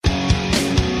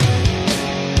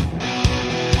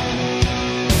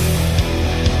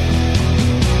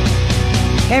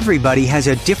Everybody has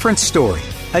a different story,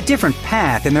 a different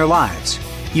path in their lives.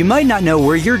 You might not know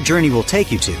where your journey will take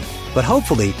you to, but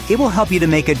hopefully it will help you to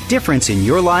make a difference in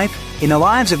your life, in the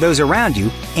lives of those around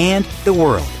you, and the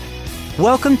world.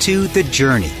 Welcome to The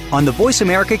Journey on the Voice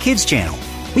America Kids channel.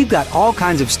 We've got all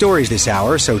kinds of stories this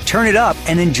hour, so turn it up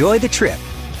and enjoy the trip.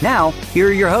 Now, here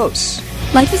are your hosts.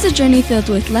 Life is a journey filled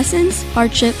with lessons,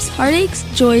 hardships, heartaches,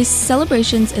 joys,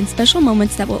 celebrations, and special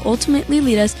moments that will ultimately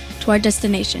lead us to our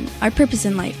destination, our purpose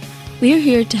in life. We are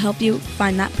here to help you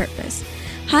find that purpose.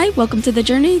 Hi, welcome to The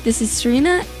Journey. This is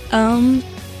Sarina.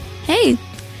 Hey.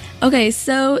 Okay,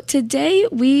 so today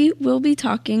we will be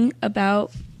talking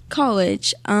about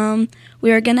college.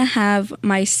 We are going to have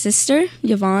my sister,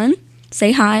 Yvonne,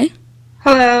 say hi.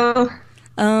 Hello.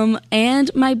 And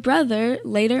my brother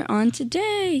later on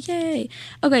today. Yay.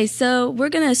 Okay, so we're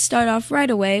going to start off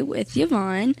right away with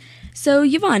Yvonne. So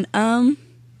Yvonne,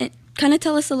 kind of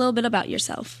tell us a little bit about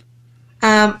yourself.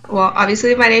 Well,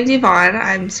 obviously my name's Yvonne.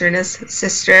 I'm Sarina's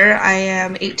sister. I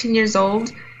am 18 years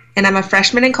old, and I'm a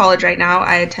freshman in college right now.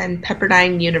 I attend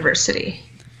Pepperdine University.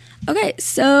 Okay,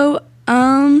 so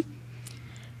we're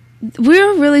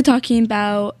really talking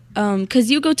about, because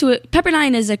you go to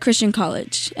Pepperdine is a Christian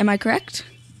college. Am I correct?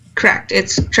 Correct.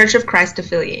 It's Church of Christ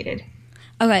affiliated.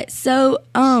 Okay, so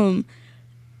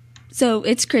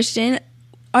it's Christian.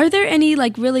 Are there any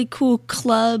really cool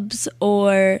clubs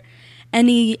or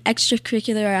any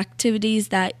extracurricular activities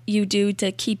that you do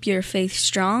to keep your faith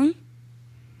strong?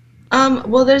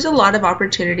 Well, there's a lot of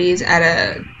opportunities at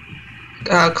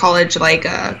a college like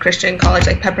a Christian college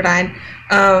like Pepperdine.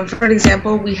 For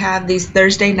example, we have these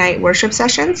Thursday night worship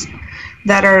sessions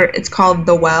it's called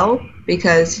The Well,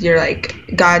 because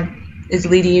God is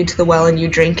leading you to the well and you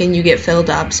drink and you get filled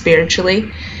up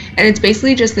spiritually. And it's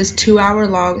basically just this 2-hour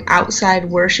long outside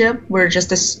worship where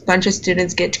just a bunch of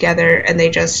students get together and they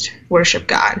just worship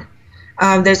God.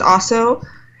 There's also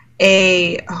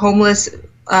a homeless,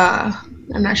 I'm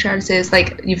not sure how to say this,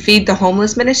 you feed the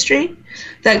homeless ministry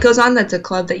that goes on. That's a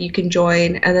club that you can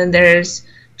join. And then there's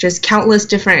just countless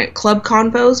different club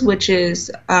convos, which is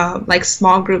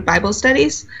small group Bible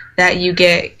studies that you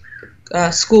get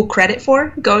school credit for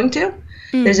going to.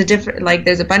 There's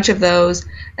a bunch of those,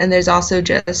 and there's also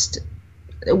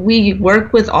we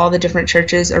work with all the different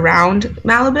churches around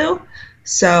Malibu,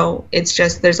 so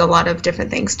there's a lot of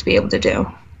different things to be able to do.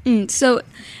 So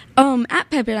at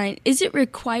Pepperdine, is it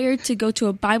required to go to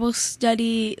a Bible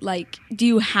study? Do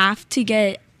you have to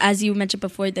get, as you mentioned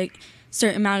before, the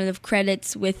certain amount of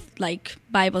credits with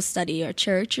Bible study or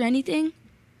church or anything?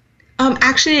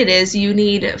 Actually, it is. You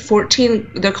need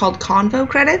 14, they're called convo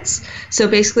credits. So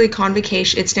basically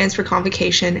convocation, it stands for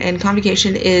convocation, and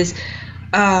convocation is,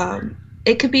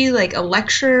 it could be a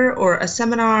lecture or a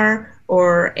seminar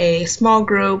or a small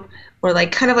group or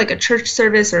kind of a church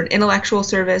service or an intellectual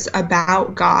service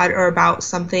about God or about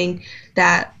something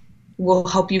that will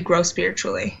help you grow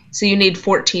spiritually. So you need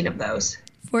 14 of those.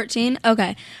 14?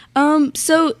 Okay.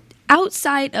 So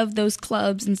outside of those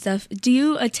clubs and stuff, do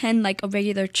you attend a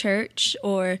regular church,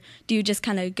 or do you just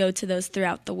kind of go to those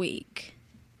throughout the week?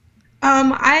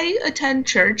 I attend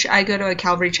church. I go to a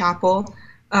Calvary Chapel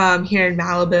here in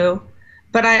Malibu,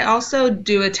 but I also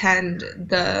do attend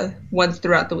the ones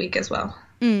throughout the week as well.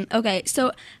 Okay,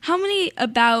 so how many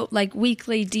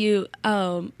weekly do you,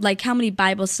 how many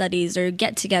Bible studies or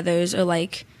get-togethers or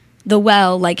the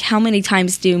well, how many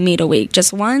times do you meet a week?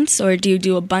 Just once, or do you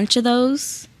do a bunch of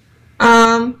those?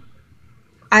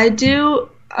 I do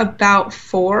about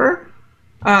 4,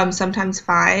 sometimes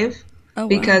 5,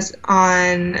 because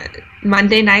on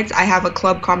Monday nights I have a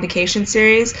club convocation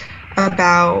series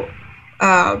about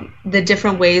the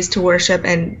different ways to worship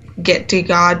and get to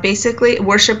God, basically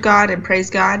worship God and praise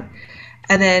God,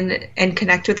 and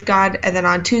connect with God. And then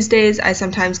on Tuesdays I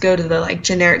sometimes go to the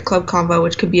generic club convo,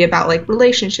 which could be about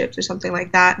relationships or something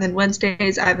like that. And then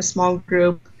Wednesdays I have a small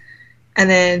group. And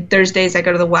then Thursdays I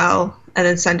go to the well, and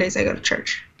then Sundays I go to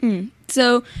church.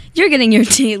 So you're getting your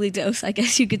daily dose, I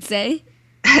guess you could say.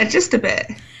 Just a bit.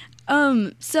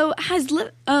 So has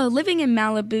living in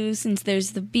Malibu, since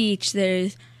there's the beach,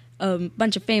 there's a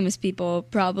bunch of famous people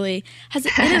probably, has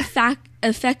it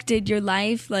affected your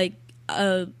life?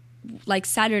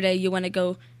 Saturday you want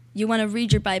to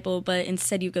read your Bible, but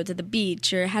instead you go to the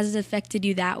beach, or has it affected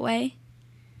you that way?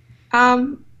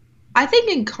 I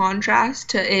think in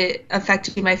contrast to it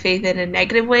affecting my faith in a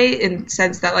negative way, in the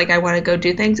sense that I want to go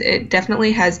do things, it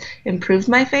definitely has improved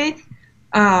my faith.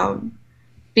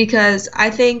 Because I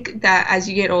think that as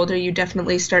you get older, you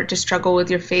definitely start to struggle with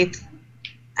your faith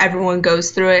everyone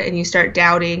goes through it and you start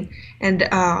doubting. And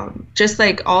just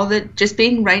like just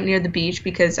being right near the beach,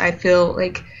 because I feel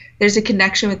like there's a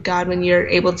connection with God when you're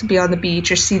able to be on the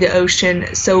beach or see the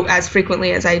ocean so as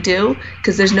frequently as I do,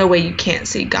 because there's no way you can't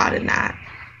see God in that.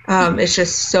 It's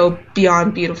just so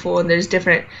beyond beautiful, and there's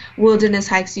different wilderness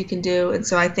hikes you can do. And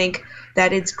so I think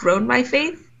that it's grown my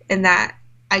faith, and that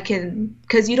I can,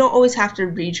 because you don't always have to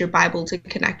read your Bible to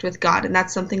connect with God. And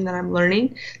that's something that I'm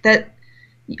learning, that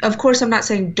of course I'm not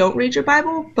saying don't read your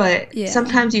Bible, but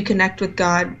sometimes you connect with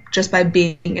God just by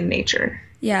being in nature.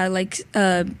 Yeah, like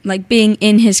being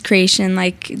in his creation,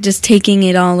 like just taking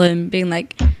it all in, being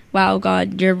like, wow,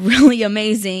 God, you're really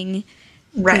amazing.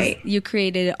 Right. You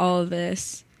created all of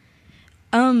this.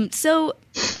 So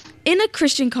in a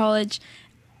Christian college,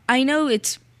 I know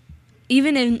it's,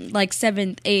 even in like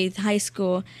 7th, 8th, high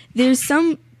school, there's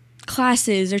some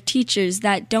classes or teachers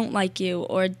that don't like you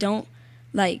or don't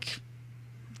like,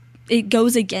 it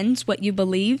goes against what you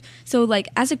believe. So like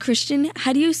as a Christian,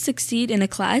 how do you succeed in a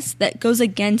class that goes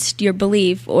against your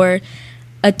belief, or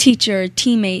a teacher or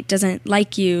teammate doesn't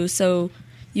like you, so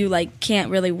you like can't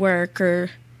really work or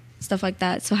stuff like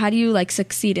that? So how do you like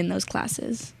succeed in those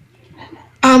classes?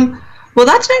 Well,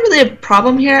 that's not really a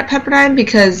problem here at Pepperdine,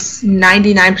 because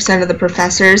 99% of the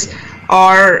professors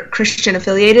are Christian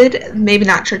affiliated. Maybe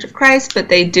not Church of Christ, but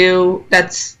they do.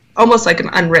 That's almost like an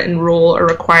unwritten rule or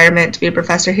requirement to be a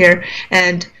professor here.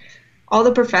 And all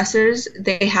the professors,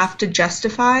 they have to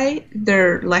justify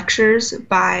their lectures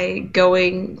by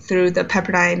going through the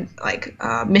Pepperdine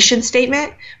mission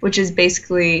statement, which is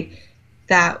basically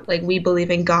that like we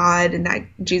believe in God and that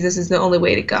Jesus is the only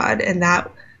way to God, and that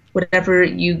whatever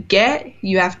you get,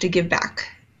 you have to give back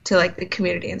to like the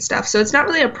community and stuff. So it's not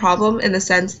really a problem in the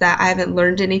sense that I haven't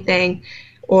learned anything,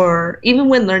 or even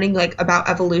when learning like about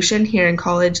evolution here in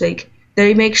college, like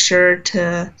they make sure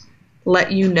to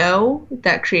let you know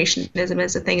that creationism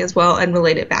is a thing as well and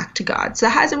relate it back to God. So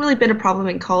that hasn't really been a problem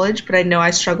in college, but I know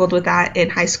I struggled with that in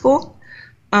high school.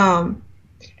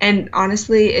 And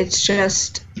honestly, it's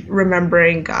just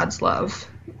remembering God's love.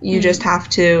 You just have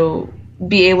to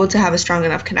be able to have a strong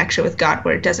enough connection with God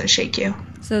where it doesn't shake you.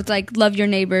 So it's like love your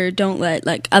neighbor, don't let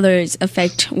like others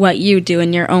affect what you do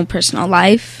in your own personal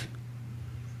life.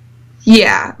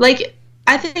 Yeah, like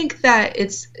I think that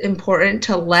it's important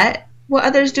to let what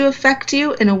others do affect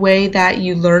you in a way that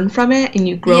you learn from it and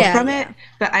you grow from it,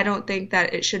 but I don't think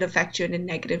that it should affect you in a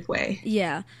negative way.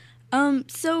 Yeah.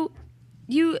 So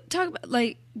you talk about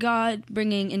like God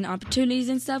bringing in opportunities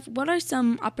and stuff. What are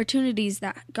some opportunities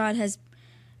that God has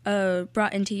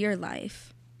brought into your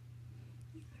life?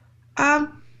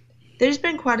 There's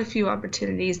been quite a few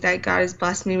opportunities that God has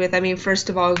blessed me with. I mean, first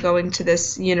of all, going to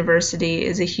this university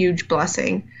is a huge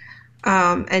blessing.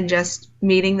 And just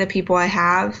meeting the people I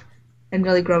have and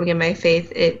really growing in my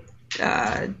faith, it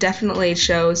definitely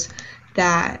shows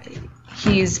that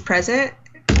he's present.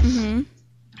 Mm-hmm.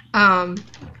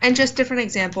 And just different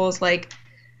examples, like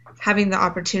having the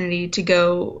opportunity to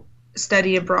go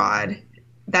study abroad,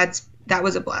 that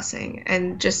was a blessing,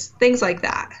 and just things like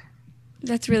that.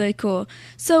 That's really cool.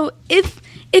 So if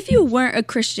you weren't a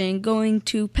Christian going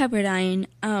to Pepperdine,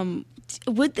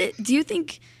 do you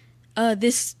think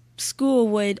this school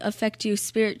would affect you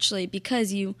spiritually,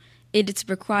 because it's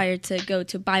required to go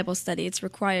to Bible study, it's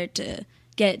required to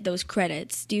get those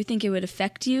credits? Do you think it would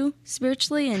affect you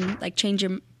spiritually and like change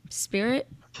your spirit?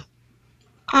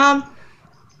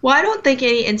 Well, I don't think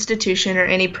any institution or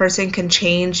any person can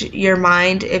change your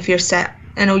mind if you're set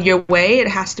in your way. It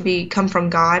has to come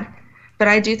from God. But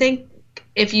I do think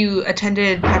if you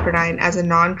attended Pepperdine as a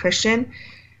non-Christian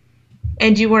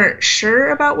and you weren't sure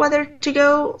about whether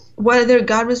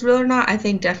God was real or not, I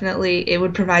think definitely it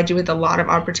would provide you with a lot of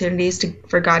opportunities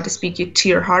for God to speak to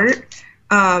your heart.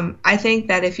 I think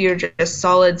that if you're just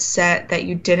solid set that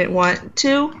you didn't want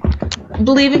to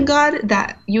believe in God,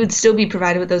 that you would still be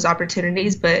provided with those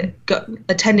opportunities, but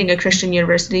attending a Christian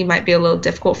university might be a little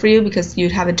difficult for you because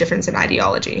you'd have a difference in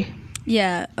ideology.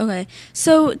 Yeah, okay.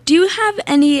 So do you have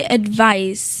any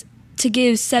advice to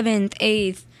give 7th,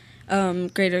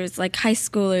 8th graders, like high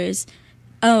schoolers,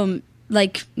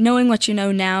 like knowing what you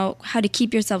know now, how to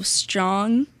keep yourself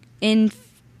strong in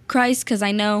Christ? Because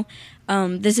I know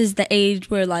this is the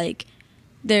age where like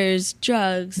there's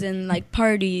drugs and like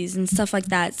parties and stuff like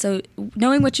that. So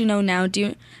knowing what you know now, do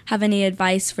you have any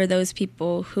advice for those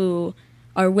people who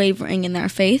are wavering in their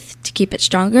faith to keep it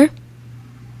stronger?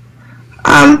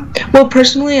 Well,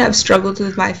 personally, I've struggled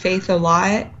with my faith a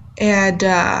lot, and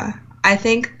I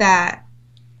think that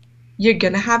you're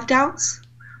going to have doubts,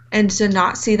 and to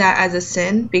not see that as a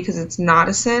sin, because it's not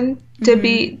a sin to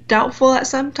be doubtful at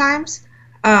some times.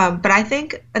 But I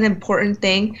think an important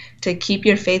thing to keep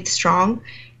your faith strong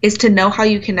is to know how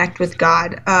you connect with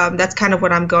God. That's kind of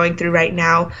what I'm going through right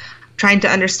now, trying to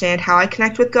understand how I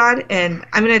connect with God. And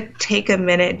I'm going to take a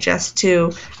minute just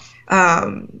to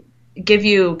give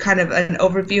you kind of an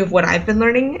overview of what I've been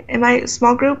learning in my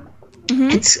small group.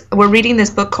 We're reading this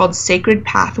book called Sacred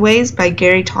Pathways by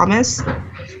Gary Thomas,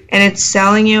 and it's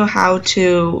telling you how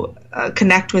to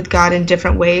connect with God in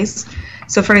different ways.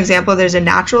 So, for example, there's a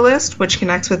naturalist, which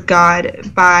connects with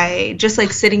God by just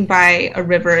like sitting by a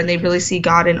river, and they really see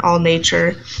God in all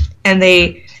nature. And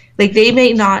they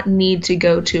may not need to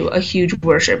go to a huge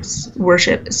worship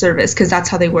service, because that's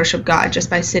how they worship God, just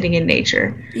by sitting in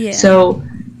nature. Yeah. So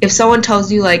if someone tells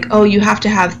you like, oh, you have to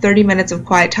have 30 minutes of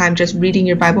quiet time just reading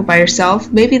your Bible by yourself,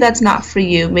 maybe that's not for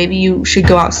you. Maybe you should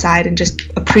go outside and just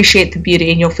appreciate the beauty,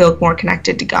 and you'll feel more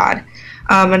connected to God.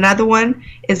 Another one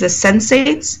is the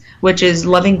sensates, which is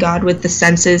loving God with the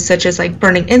senses, such as like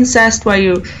burning incense while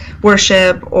you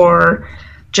worship, or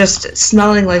just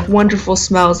smelling like wonderful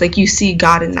smells, like you see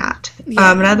God in that.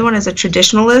 Yeah. Another one is a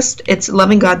traditionalist. It's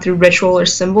loving God through ritual or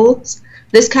symbols.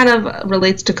 This kind of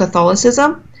relates to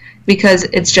Catholicism, because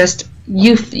it's just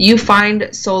you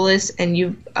find solace and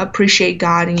you appreciate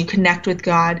God and you connect with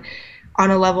God on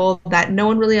a level that no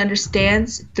one really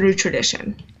understands through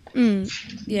tradition.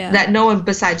 Yeah. That no one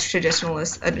besides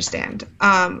traditionalists understand.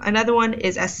 Another one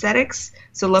is ascetics,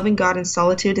 so loving God in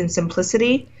solitude and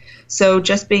simplicity. So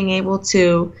just being able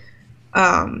to,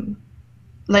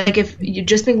 like if you're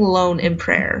just being alone in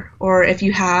prayer, or if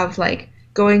you have like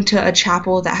going to a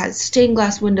chapel that has stained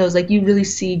glass windows, like you really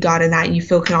see God in that and you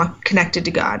feel connected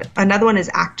to God. Another one is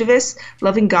activists,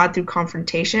 loving God through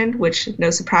confrontation, which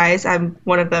no surprise, I'm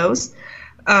one of those.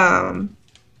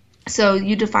 So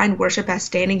you define worship as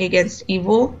standing against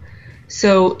evil.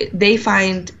 So they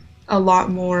find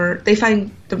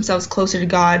themselves closer to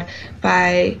God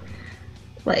by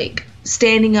like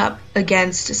standing up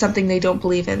against something they don't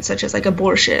believe in, such as like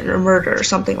abortion or murder or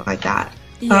something like that.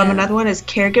 Yeah. Another one is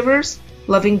caregivers,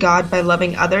 loving God by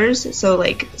loving others. So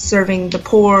like serving the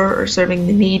poor or serving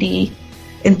the needy.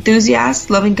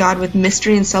 Enthusiasts, loving God with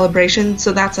mystery and celebration.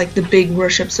 So that's like the big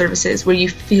worship services where you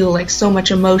feel like so much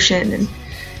emotion.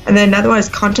 And then another one is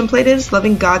contemplatives,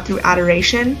 loving God through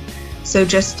adoration. So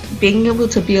just being able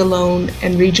to be alone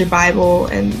and read your Bible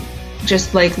and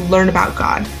just like learn about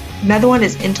God. Another one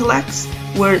is intellects,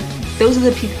 where those are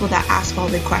the people that ask all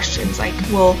the questions like,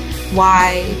 well,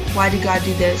 why did God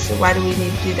do this? Or why do we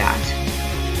need to do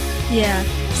that? Yeah.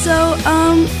 So,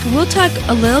 we'll talk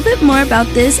a little bit more about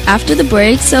this after the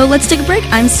break. So let's take a break.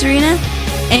 I'm Sarina,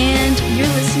 and you're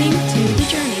listening to The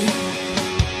Journey.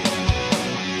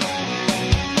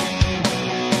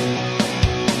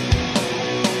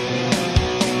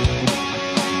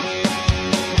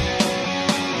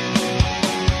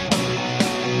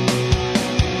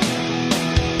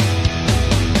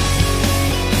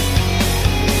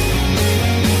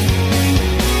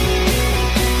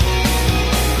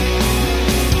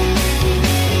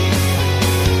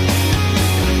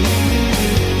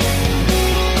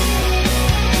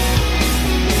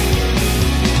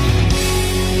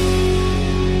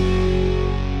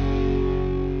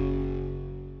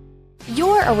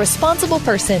 A responsible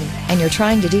person, and you're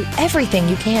trying to do everything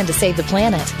you can to save the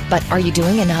planet. But are you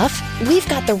doing enough? We've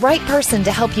got the right person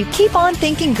to help you keep on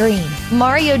thinking green.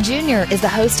 Mario Jr. is the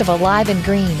host of Alive and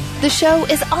Green. The show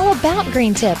is all about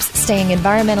green tips, staying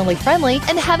environmentally friendly,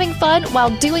 and having fun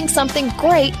while doing something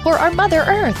great for our Mother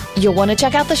Earth. You'll want to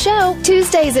check out the show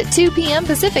Tuesdays at 2 p.m.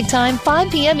 Pacific Time, 5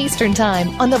 p.m. Eastern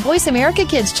Time on the Voice America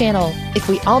Kids channel. If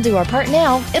we all do our part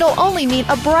now, it'll only mean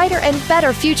a brighter and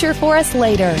better future for us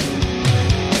later.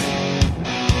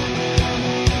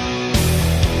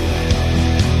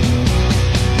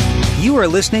 You are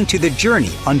listening to The Journey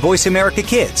on Voice America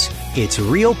Kids. It's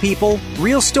real people,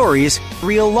 real stories,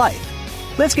 real life.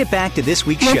 Let's get back to this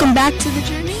week's show. Welcome back to The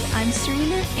Journey. I'm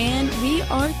Sarina, and we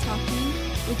are talking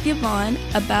with Yvonne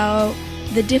about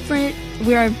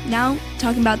we are now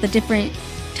talking about the different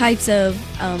types of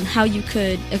how you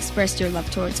could express your love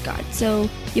towards God. So,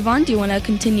 Yvonne, do you want to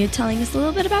continue telling us a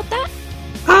little bit about that?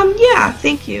 Yeah,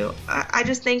 thank you. I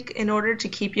just think in order to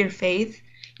keep your faith,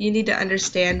 you need to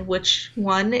understand which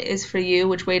one is for you,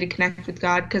 which way to connect with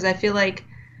God. Because I feel like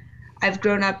I've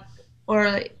grown up,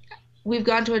 or like, we've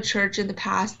gone to a church in the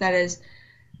past that is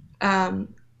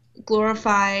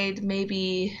glorified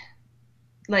maybe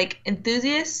like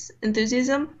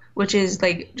enthusiasm, which is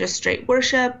like just straight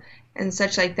worship and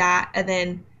such like that. And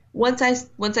then once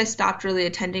I stopped really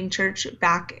attending church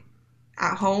back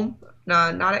at home,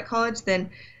 not at college, then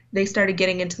they started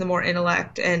getting into the more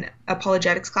intellect and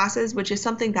apologetics classes, which is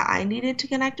something that I needed to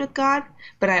connect with God,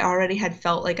 but I already had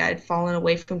felt like I had fallen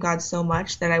away from God so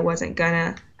much that I wasn't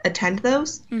gonna attend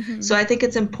those. So I think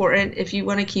it's important, if you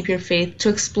want to keep your faith, to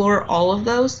explore all of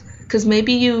those, because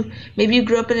maybe you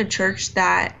grew up in a church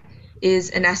that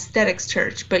is an aesthetics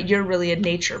church, but you're really a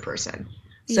nature person.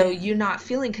 So you're not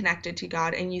feeling connected to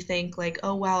God, and you think like,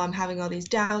 oh, wow, I'm having all these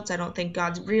doubts. I don't think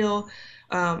God's real.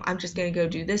 I'm just going to go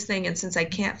do this thing. And since I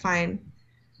can't find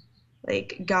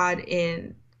like God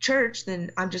in church,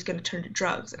 then I'm just going to turn to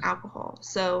drugs and alcohol.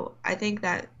 So I think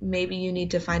that maybe you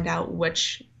need to find out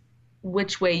which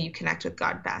way you connect with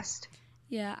God best.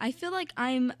 Yeah, I feel like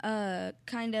I'm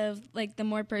kind of like the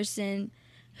more person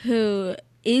who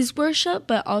is worship,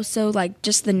 but also like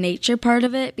just the nature part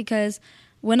of it, because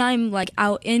when I'm like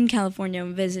out in California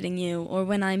and visiting you, or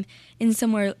when I'm in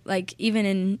somewhere like even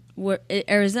in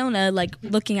Arizona, like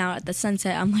looking out at the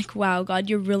sunset, I'm like, wow, God,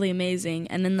 you're really amazing.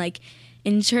 And then like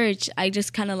in church, I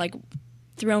just kind of like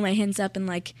throw my hands up and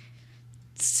like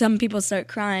some people start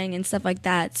crying and stuff like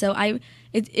that. So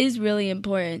it is really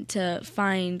important to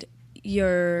find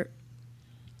the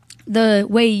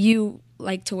way you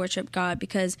like to worship God,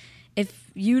 because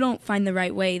if you don't find the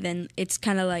right way, then it's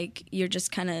kind of like you're just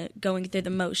kind of going through the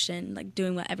motion, like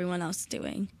doing what everyone else is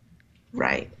doing.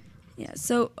 Right. Yeah.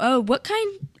 So, what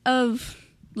kind of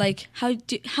like how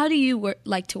do you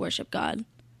like to worship God?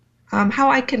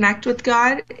 How I connect with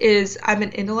God is I'm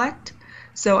an intellect,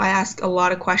 so I ask a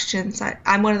lot of questions.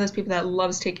 I'm one of those people that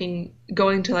loves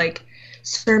going to like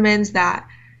sermons that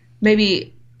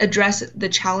maybe address the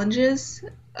challenges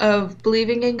of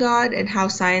believing in God and how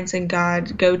science and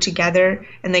God go together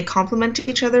and they complement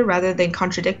each other rather than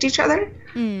contradict each other.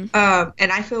 And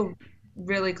I feel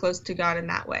really close to God in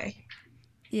that way.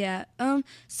 Yeah.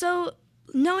 So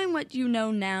knowing what you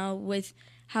know now with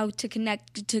how to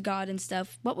connect to God and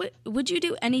stuff, what would you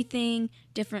do anything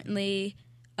differently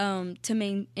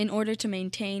in order to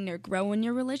maintain or grow in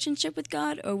your relationship with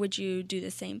God, or would you do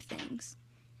the same things?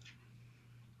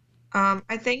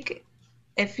 I think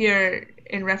if you're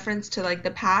in reference to like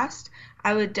the past,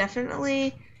 I would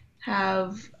definitely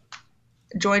have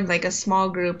joined like a small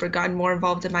group or gotten more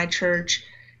involved in my church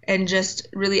and just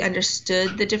really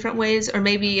understood the different ways. Or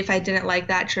maybe if I didn't like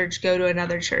that church, go to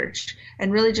another church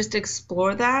and really just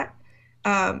explore that.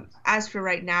 As for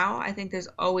right now, I think there's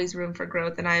always room for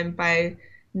growth, and I am by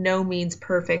no means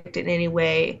perfect in any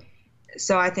way.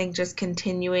 So I think just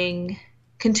continuing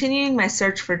my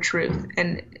search for truth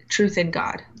and truth in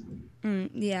God.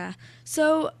 Yeah.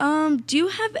 So, do you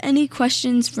have any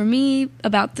questions for me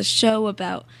about the show,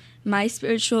 about my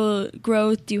spiritual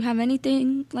growth? Do you have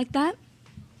anything like that?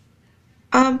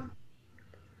 My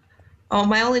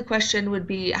only question would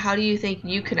be, how do you think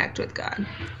you connect with God?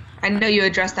 I know you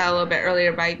addressed that a little bit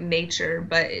earlier by nature,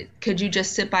 but could you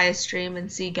just sit by a stream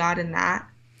and see God in that?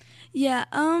 Yeah.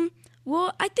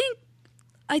 Well, I think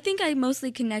I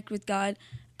mostly connect with God,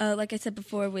 like I said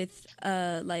before, with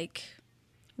like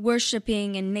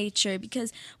worshiping and nature,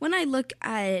 because when I look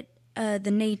at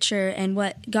the nature and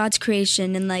what God's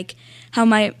creation, and like how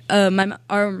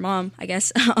our mom, I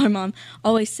guess our mom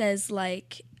always says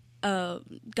like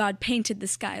God painted the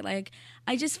sky. Like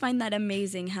I just find that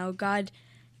amazing how God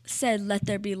said let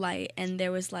there be light, and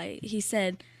there was light. He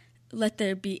said let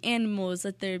there be animals,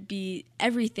 let there be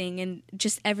everything, and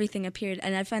just everything appeared.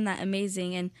 And I find that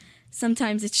amazing, and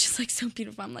sometimes it's just like so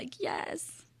beautiful. I'm like, yes,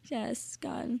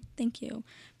 God, thank you.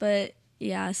 But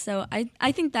yeah, so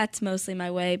I think that's mostly my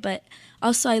way. But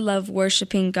also I love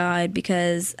worshiping God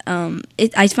because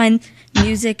I find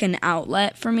music an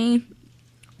outlet for me.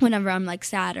 Whenever I'm like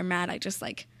sad or mad, I just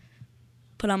like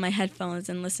put on my headphones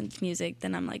and listen to music.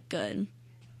 Then I'm like good.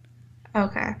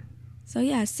 Okay. So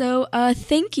yeah,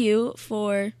 thank you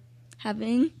for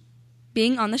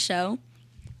being on the show.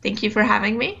 Thank you for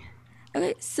having me.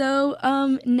 Okay, so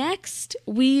next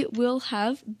we will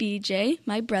have BJ,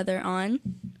 my brother, on.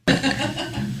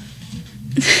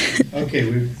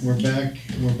 Okay, we're back.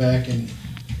 We're back in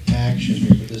action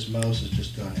here, but this mouse has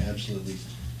just gone absolutely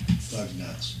bug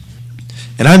nuts.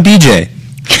 And I'm BJ.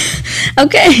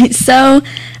 Okay, so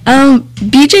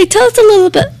BJ, tell us a little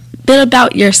bit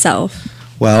about yourself.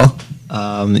 Well,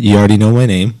 you already know my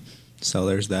name, so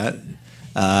there's that.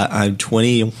 I'm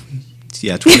 20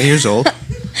 years old.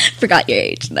 Forgot your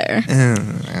age there.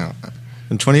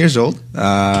 I'm 20 years old.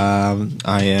 I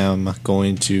am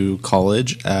going to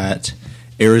college at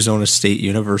Arizona State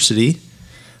University,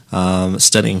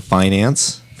 studying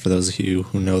finance. For those of you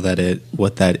who know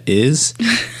what that is,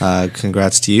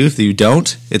 congrats to you. If you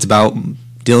don't, it's about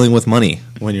dealing with money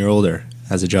when you're older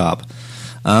as a job.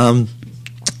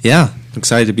 Yeah,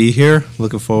 excited to be here.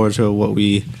 Looking forward to what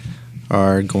we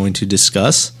are going to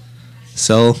discuss.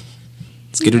 So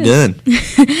let's get her done.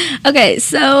 Okay,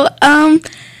 so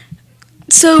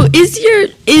is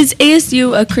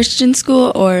ASU a Christian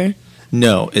school or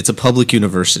No, it's a public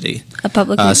university. a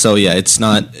public? So yeah, it's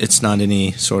not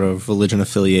any sort of religion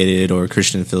affiliated or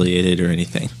Christian affiliated or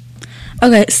anything.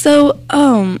 Okay, so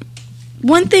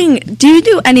one thing, do you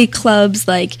do any clubs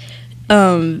like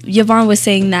Yvonne was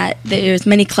saying that there's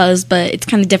many clubs, but it's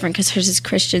kind of different because hers is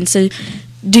Christian. So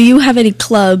do you have any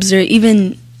clubs or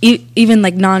even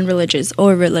like non-religious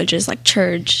or religious, like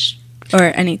church or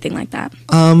anything like that?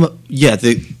 Yeah,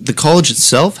 the college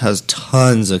itself has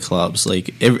tons of clubs,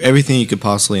 like everything you could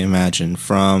possibly imagine,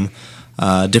 from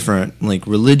different like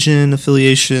religion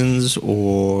affiliations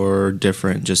or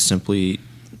different just simply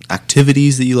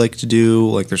activities that you like to do.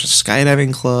 Like there's a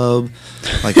skydiving club,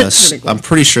 like I'm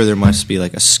pretty sure there must be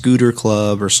like a scooter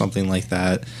club or something like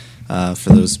that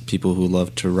for those people who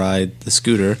love to ride the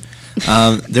scooter.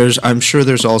 I'm sure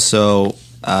there's also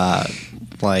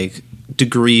like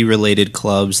degree related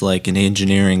clubs, like an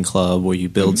engineering club where you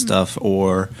build stuff,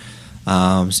 or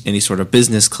any sort of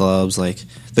business clubs. Like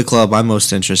the club I'm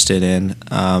most interested in,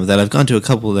 that I've gone to a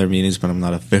couple of their meetings but I'm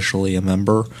not officially a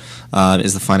member,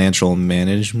 is the Financial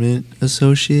Management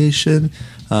Association.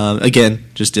 Again,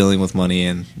 just dealing with money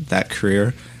and that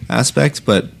career aspect.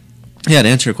 But yeah, to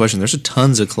answer your question, there's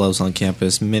tons of clubs on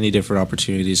campus, many different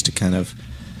opportunities to kind of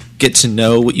get to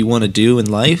know what you want to do in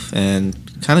life and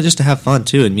kind of just to have fun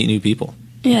too and meet new people.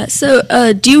 Yeah, so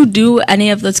do you do any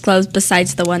of those clubs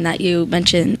besides the one that you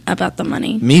mentioned about the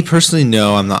money? Me personally,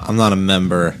 no, I'm not a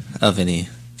member of any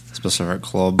specific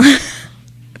club.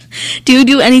 Do you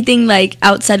do anything like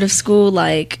outside of school,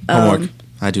 like homework?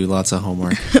 I do lots of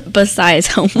homework. Besides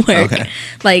homework, okay.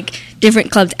 Like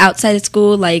different clubs outside of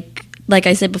school, like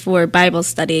I said before, Bible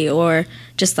study or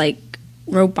just like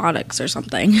robotics or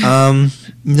something.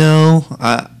 No,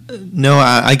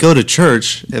 I go to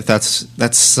church if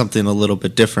that's something a little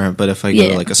bit different. But if I go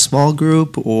to like a small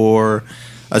group or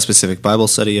a specific Bible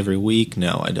study every week,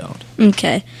 no, I don't.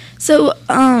 Okay, so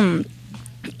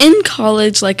in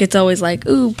college, like it's always like,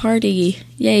 ooh, party,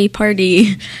 yay,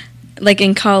 party, like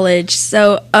in college.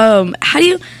 So how do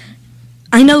you?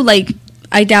 I know, like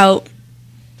I doubt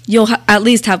you'll at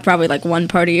least have probably like one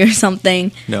party or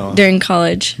something during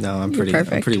college. No, I'm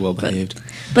pretty well behaved.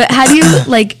 But how do you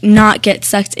like not get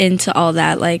sucked into all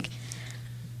that? Like,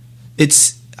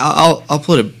 I'll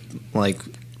put it like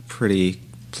pretty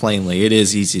plainly. It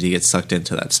is easy to get sucked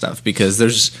into that stuff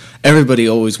because everybody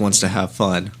always wants to have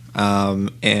fun.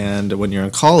 And when you're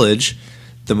in college,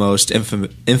 the most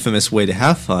infamous way to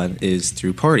have fun is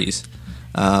through parties.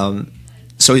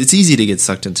 So it's easy to get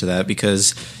sucked into that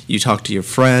because you talk to your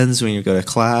friends when you go to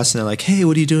class and they're like, hey,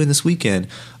 what are you doing this weekend?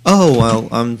 Oh, well,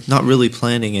 I'm not really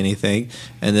planning anything.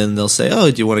 And then they'll say,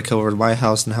 oh, do you want to come over to my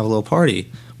house and have a little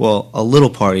party? Well, a little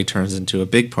party turns into a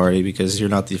big party because you're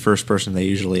not the first person they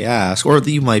usually ask. Or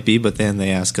you might be, but then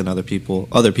they ask other people,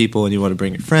 and you want to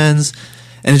bring your friends.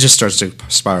 And it just starts to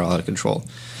spiral out of control.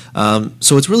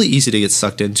 So it's really easy to get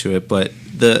sucked into it. But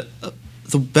the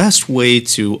best way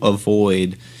to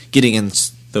avoid getting in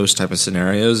those type of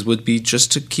scenarios would be just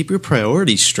to keep your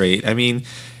priorities straight. I mean,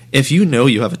 if you know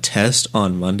you have a test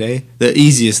on Monday, the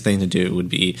easiest thing to do would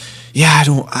be,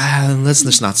 let's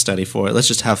just not study for it. Let's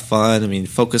just have fun. I mean,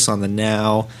 focus on the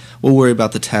now. We'll worry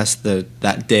about the test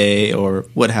that day or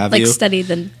what have you. Like study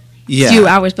the few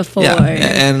hours before. Yeah,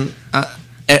 and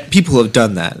people have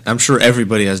done that. I'm sure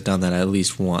everybody has done that at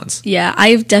least once. Yeah,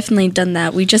 I've definitely done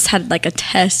that. We just had like a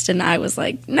test, and I was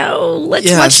like, "No, let's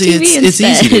watch TV instead." It's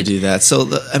easy to do that. So,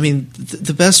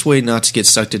 the best way not to get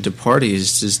sucked into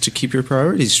parties is to keep your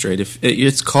priorities straight. If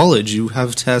it's college, you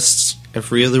have tests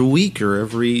every other week or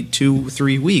every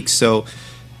 2-3 weeks, so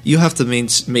you have to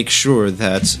make sure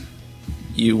that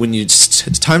when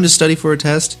it's time to study for a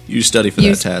test, you study for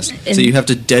that test. So you have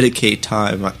to dedicate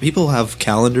time. People have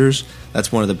calendars. That's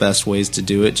one of the best ways to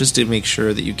do it, just to make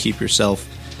sure that you keep yourself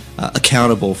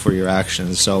accountable for your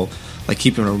actions. So, like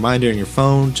keeping a reminder on your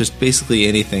phone, just basically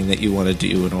anything that you want to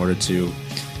do in order to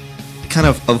kind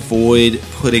of avoid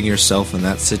putting yourself in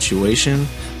that situation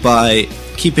by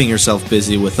keeping yourself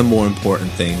busy with the more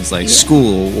important things like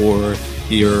school or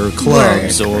your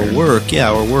clubs or work,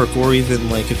 or even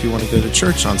like if you want to go to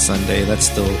church on Sunday, that's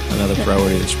still another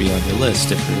priority that should be on your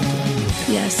list.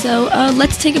 Yeah, so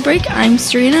let's take a break. I'm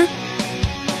Sarina.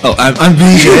 Oh, I'm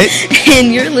BJ.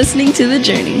 And you're listening to The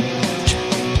Journey.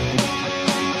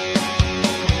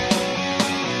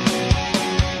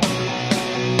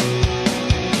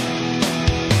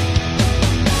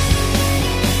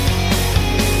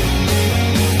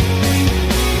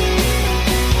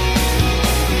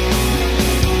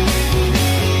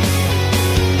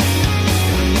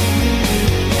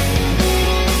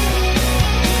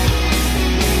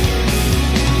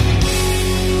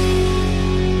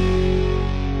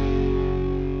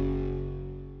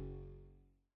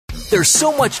 There's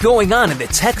so much going on in the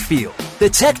tech field. The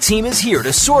tech team is here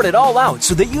to sort it all out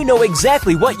so that you know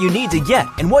exactly what you need to get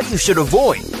and what you should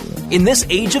avoid. In this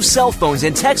age of cell phones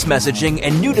and text messaging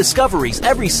and new discoveries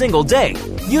every single day,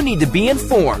 you need to be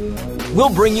informed.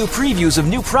 We'll bring you previews of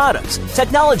new products,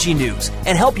 technology news,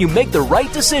 and help you make the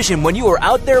right decision when you are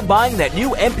out there buying that new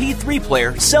MP3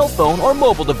 player, cell phone, or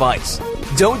mobile device.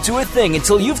 Don't do a thing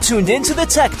until you've tuned into the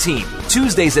Tech Team,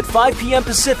 Tuesdays at 5 p.m.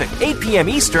 Pacific, 8 p.m.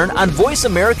 Eastern on Voice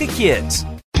America Kids.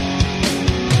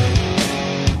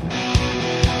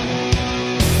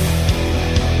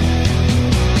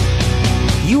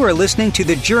 You are listening to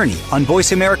The Journey on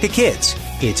Voice America Kids.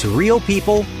 It's real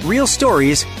people, real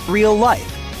stories, real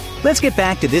life. Let's get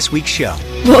back to this week's show.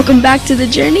 Welcome back to The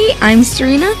Journey. I'm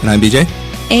Sarina. And I'm BJ.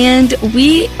 And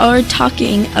we are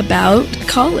talking about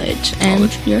college and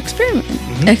your experience.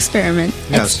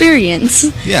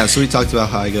 Yeah, so we talked about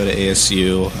how I go to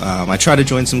ASU. I try to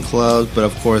join some clubs, but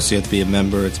of course you have to be a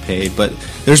member. It's paid. But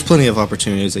there's plenty of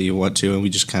opportunities that you want to, and we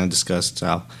just kind of discussed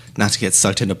how not to get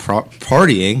sucked into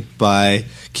partying by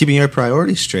keeping your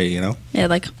priorities straight, you know? Yeah,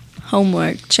 like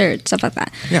homework, church, stuff like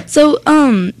that. Yeah. So,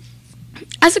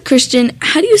 as a Christian,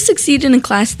 how do you succeed in a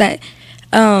class that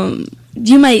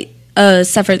you might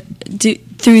suffer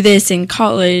through this in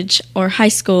college or high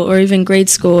school or even grade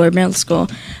school or middle school?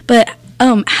 But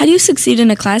how do you succeed in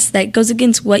a class that goes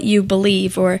against what you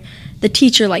believe, or the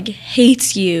teacher like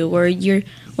hates you, or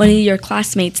one of your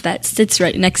classmates that sits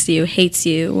right next to you hates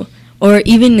you, or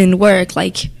even in work,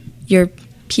 like your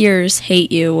peers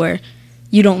hate you, or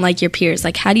you don't like your peers?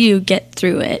 Like, how do you get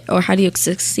through it, or how do you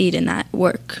succeed in that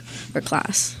work or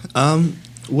class?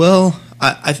 Well,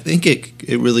 I think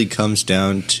it really comes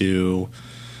down to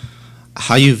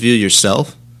how you view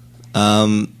yourself.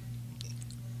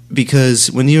 Because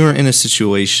when you're in a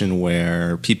situation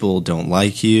where people don't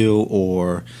like you,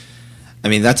 or, I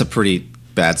mean, that's a pretty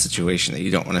bad situation that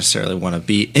you don't necessarily want to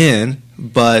be in,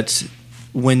 but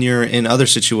when you're in other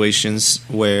situations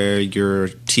where your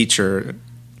teacher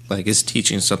is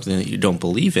teaching something that you don't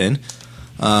believe in,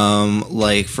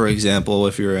 like, for example,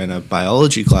 if you're in a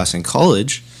biology class in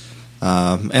college,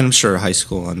 and I'm sure high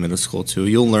school and middle school too,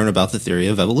 you'll learn about the theory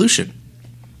of evolution.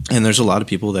 And there's a lot of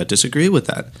people that disagree with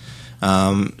that.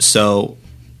 So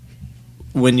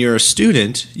when you're a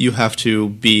student, you have to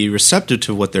be receptive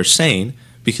to what they're saying,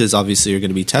 because obviously you're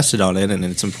going to be tested on it, and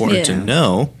it's important to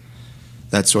know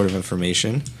that sort of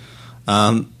information.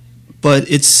 But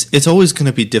it's always going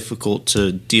to be difficult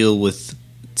to deal with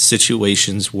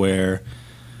situations where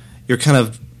you're kind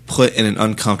of put in an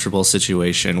uncomfortable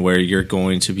situation where you're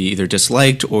going to be either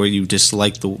disliked, or you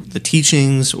dislike the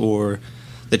teachings, or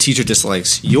the teacher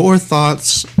dislikes your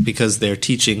thoughts because they're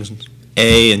teaching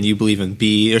A and you believe in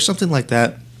B, or something like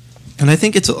that. And I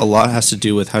think a lot has to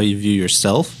do with how you view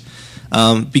yourself,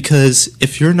 because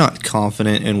if you're not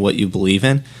confident in what you believe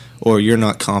in, or you're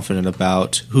not confident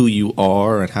about who you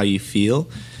are and how you feel,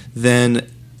 then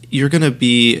you're going to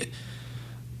be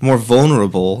more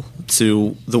vulnerable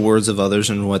to the words of others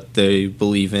and what they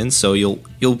believe in. So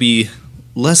you'll be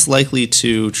less likely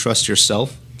to trust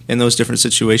yourself in those different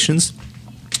situations.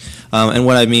 And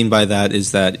what I mean by that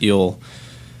is that you'll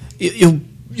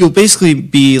basically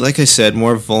be, like I said,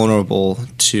 more vulnerable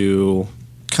to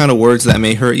kind of words that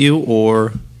may hurt you,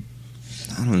 or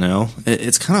I don't know.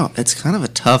 It's kind of a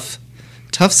tough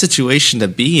situation to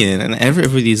be in, and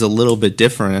everybody's a little bit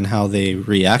different in how they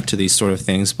react to these sort of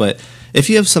things. But if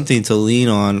you have something to lean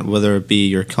on, whether it be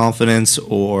your confidence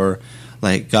or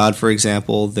like God, for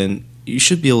example, then you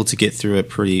should be able to get through it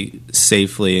pretty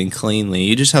safely and cleanly.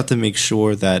 You just have to make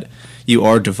sure that you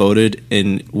are devoted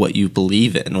in what you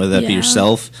believe in, whether that be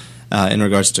yourself, in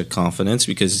regards to confidence,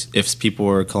 because if people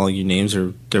are calling you names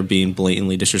or they're being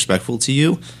blatantly disrespectful to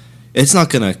you, it's not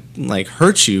going to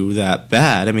hurt you that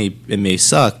bad. I mean, it may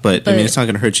suck, but I mean, it's not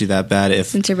going to hurt you that bad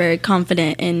since you're very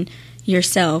confident in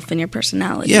yourself and your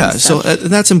personality. Yeah, so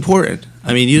that's important.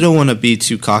 I mean, you don't want to be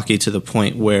too cocky to the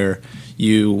point where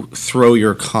you throw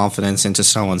your confidence into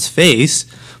someone's face,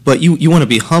 but you want to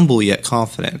be humble yet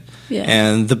confident. Yeah.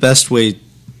 And the best way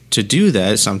to do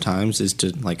that sometimes is to,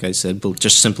 like I said,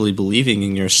 just simply believing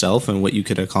in yourself and what you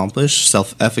could accomplish,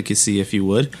 self-efficacy, if you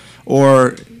would,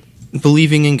 or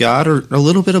believing in God, or a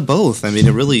little bit of both. I mean,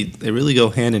 they really go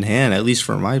hand in hand, at least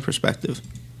from my perspective.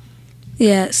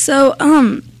 Yeah. So,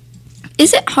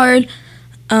 is it hard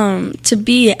to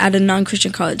be at a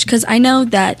non-Christian college? Because I know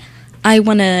that I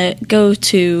want to go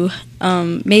to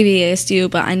maybe ASU,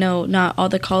 but I know not all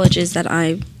the colleges that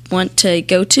I want to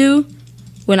go to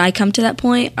when I come to that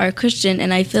point are Christian,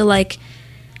 and I feel like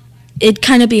it'd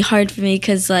kind of be hard for me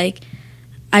because, I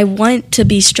want to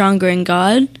be stronger in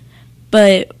God,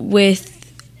 but with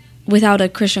without a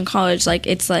Christian college, like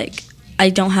it's like I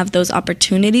don't have those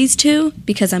opportunities to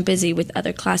because I'm busy with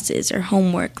other classes or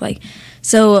homework. Like,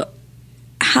 so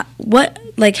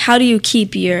how do you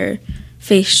keep your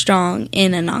faith strong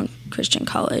in a non-Christian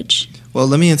college? Well,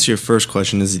 let me answer your first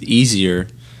question. Is it easier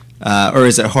or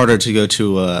is it harder to go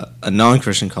to a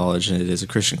non-Christian college than it is a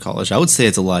Christian college? I would say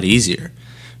it's a lot easier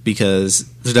because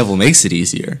the devil makes it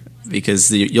easier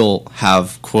because you'll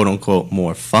have, quote-unquote,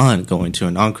 more fun going to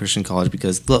a non-Christian college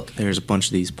because, look, there's a bunch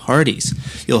of these parties.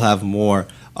 You'll have more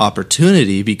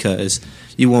opportunity because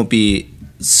you won't be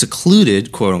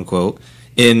secluded, quote-unquote,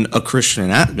 in a Christian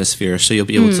atmosphere, so you'll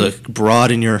be able to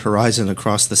broaden your horizon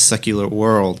across the secular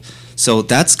world. So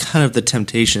that's kind of the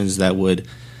temptations that would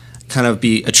kind of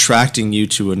be attracting you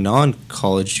to a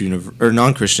non-college or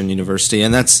non-Christian university,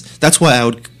 and that's why I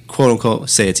would quote-unquote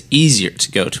say it's easier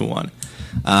to go to one.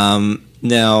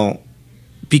 Now,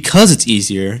 because it's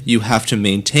easier, you have to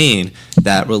maintain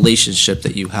that relationship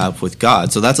that you have with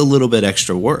God. So that's a little bit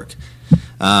extra work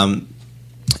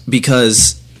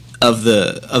because of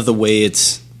the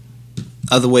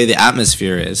way the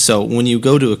atmosphere is. So when you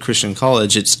go to a Christian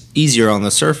college, it's easier on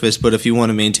the surface, but if you want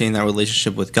to maintain that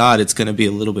relationship with God, it's going to be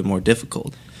a little bit more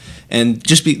difficult. And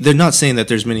they're not saying that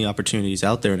there's many opportunities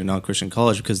out there in a non-Christian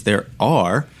college, because there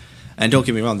are, and don't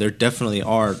get me wrong, there definitely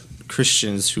are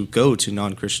Christians who go to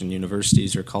non-Christian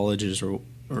universities or colleges or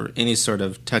any sort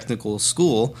of technical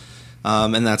school,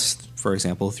 and that's, for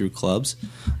example, through clubs.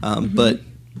 But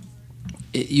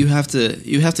you have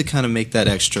to kind of make that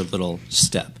extra little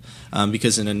step.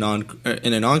 Because in a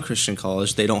non-Christian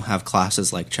college, they don't have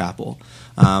classes like chapel.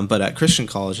 But at Christian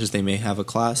colleges, they may have a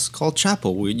class called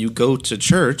chapel where you go to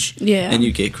church and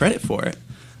you get credit for it.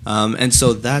 And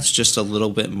so that's just a little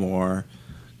bit more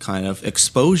kind of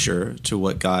exposure to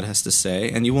what God has to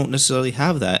say, and you won't necessarily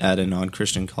have that at a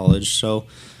non-Christian college. So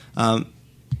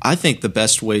I think the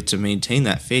best way to maintain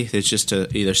that faith is just to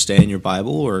either stay in your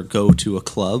Bible or go to a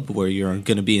club where you're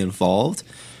going to be involved.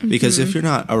 Because if you're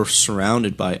not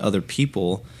surrounded by other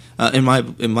people, in my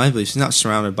beliefs, not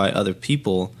surrounded by other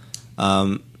people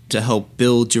to help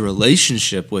build your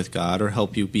relationship with God or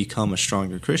help you become a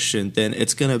stronger Christian, then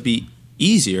it's going to be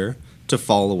easier to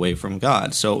fall away from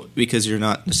God. So because you're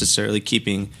not necessarily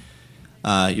keeping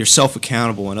yourself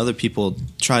accountable and other people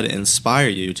try to inspire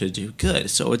you to do good.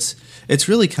 So it's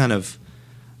really kind of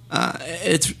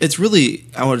it's really,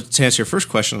 I want to answer your first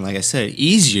question, like I said,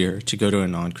 easier to go to a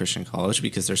non-Christian college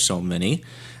because there's so many,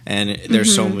 and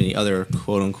there's so many other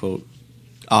quote-unquote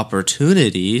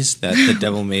opportunities that the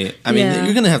devil may, I mean,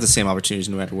 you're going to have the same opportunities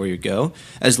no matter where you go,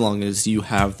 as long as you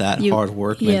have that hard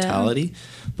work mentality.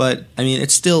 But, I mean,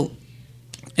 it's still,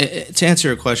 to answer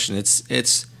your question, it's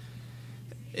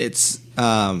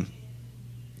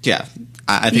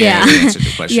I think I already answered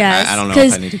the question. Yes, I don't know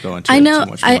if I need to go into it too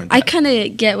much more. I kind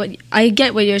of get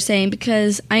what you're saying,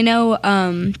 because I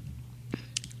know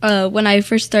when I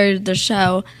first started the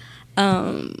show,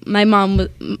 my mom,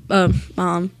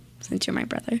 since you're my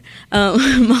brother,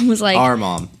 mom was like, our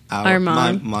mom,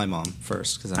 my mom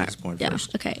first, because I was born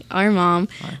first. Okay, our mom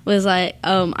was like,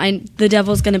 the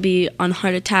devil's gonna be on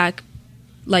heart attack,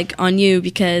 like on you,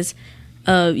 because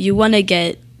you want to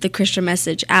get the Christian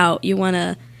message out. You want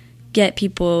to get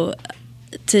people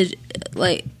to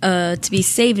be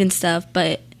saved and stuff,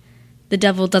 but the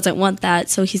devil doesn't want that,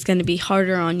 so he's going to be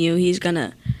harder on you. He's going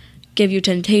to give you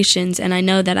temptations, and I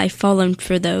know that I've fallen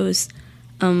for those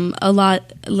a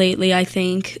lot lately, I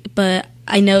think, but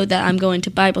I know that I'm going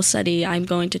to Bible study, I'm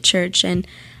going to church, and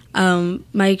some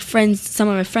of my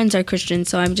friends are Christians,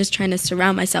 so I'm just trying to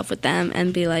surround myself with them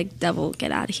and be like, devil,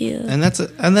 get out of here. And that's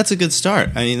a good start.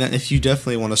 I mean, if you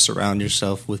definitely want to surround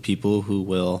yourself with people who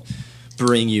will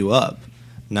bring you up,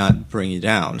 not bring you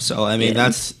down. So I mean,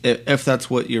 that's if that's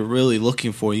what you're really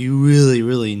looking for, you really,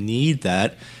 really need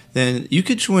that, then you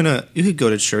could go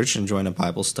to church and join a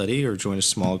Bible study, or join a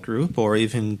small group, or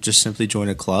even just simply join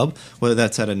a club, whether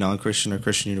that's at a non-Christian or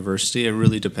Christian university. It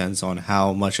really depends on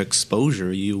how much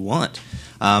exposure you want.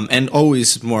 And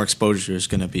always more exposure is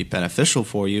going to be beneficial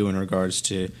for you in regards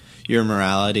to your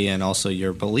morality and also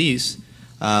your beliefs.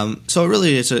 So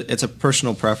really it's a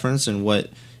personal preference and what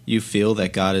you feel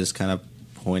that God is kind of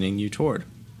pointing you toward.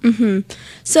 Mm-hmm.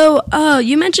 So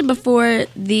you mentioned before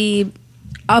the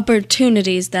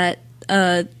opportunities that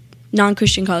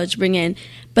non-Christian college bring in,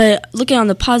 but looking on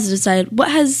the positive side,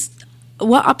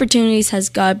 what opportunities has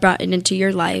God brought into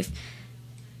your life?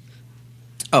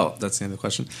 Oh, that's the end of the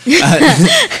question.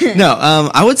 No,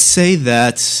 I would say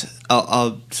that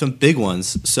some big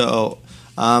ones. So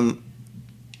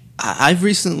I've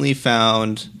recently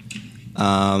found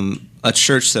a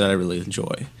church that I really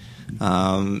enjoy,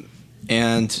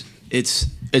 and it's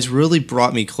it's really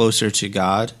brought me closer to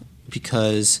God,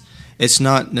 because it's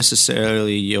not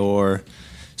necessarily your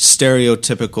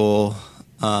stereotypical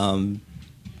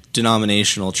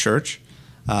denominational church.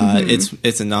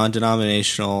 It's a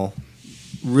non-denominational,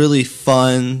 really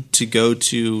fun to go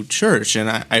to church, and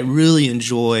I really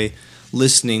enjoy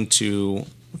listening to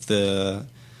the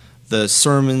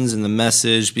sermons and the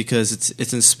message, because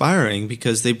it's inspiring,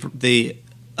 because they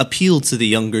appeal to the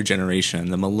younger generation,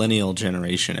 the millennial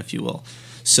generation, if you will.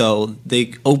 So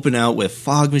they open out with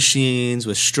fog machines,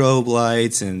 with strobe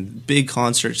lights, and big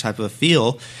concert type of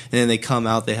feel. And then they come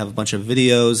out, they have a bunch of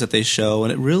videos that they show,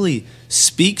 and it really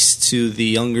speaks to the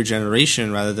younger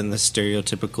generation rather than the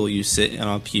stereotypical you sit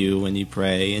on a pew and you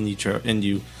pray and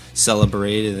you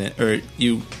celebrate, or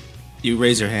you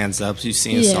raise your hands up, you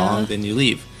sing a song, then you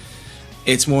leave.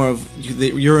 It's more of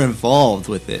you're involved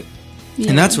with it.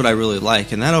 Yeah. And that's what I really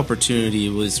like. And that opportunity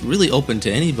was really open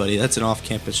to anybody. That's an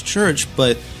off-campus church,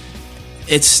 but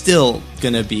it's still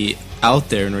going to be out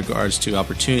there in regards to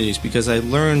opportunities, because I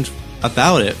learned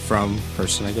about it from a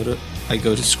person I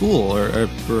go to school,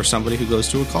 or somebody who goes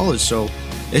to a college. So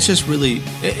it's just really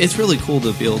cool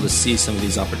to be able to see some of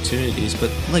these opportunities. But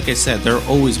like I said, there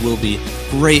always will be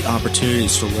great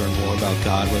opportunities to learn more about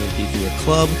God, whether it be through a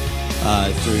club,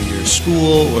 through your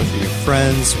school, or through your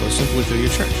friends, or simply through your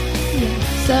church. Yeah.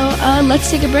 So let's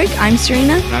take a break. I'm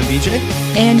Sarina. And I'm BJ.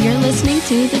 And you're listening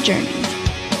to The Journey.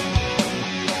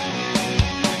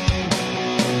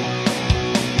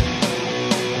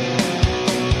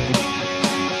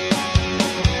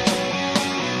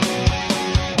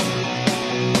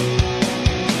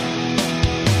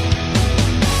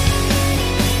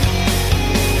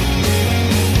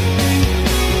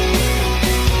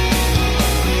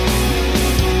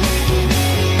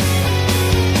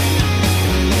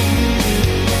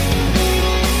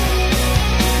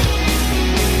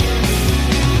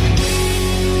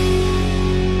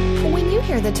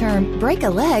 Break a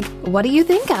leg, what do you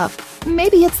think of?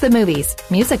 Maybe it's the movies,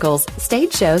 musicals,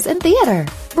 stage shows, and theater.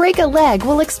 Break a Leg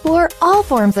will explore all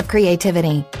forms of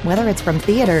creativity, whether it's from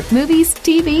theater, movies,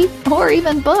 TV, or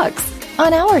even books.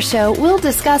 On our show, we'll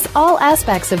discuss all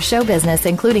aspects of show business,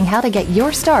 including how to get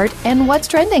your start and what's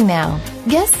trending now.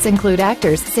 Guests include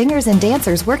actors, singers, and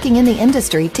dancers working in the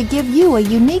industry to give you a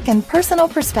unique and personal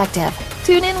perspective.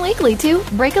 Tune in weekly to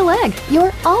Break a Leg,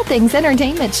 your all things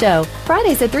entertainment show.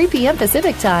 Fridays at 3 p.m.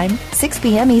 Pacific Time, 6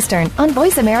 p.m. Eastern on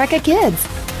Voice America Kids.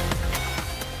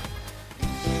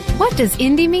 What does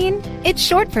indie mean? It's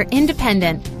short for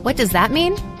independent. What does that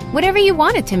mean? Whatever you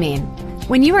want it to mean.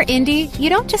 When you are indie, you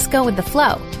don't just go with the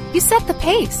flow. You set the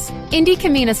pace. Indie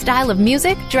can mean a style of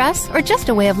music, dress, or just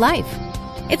a way of life.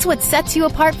 It's what sets you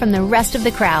apart from the rest of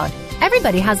the crowd.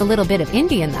 Everybody has a little bit of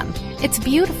indie in them. It's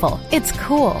beautiful. It's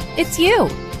cool. It's you.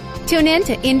 Tune in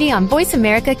to Indie on Voice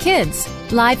America Kids,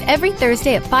 live every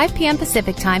Thursday at 5 p.m.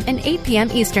 Pacific Time and 8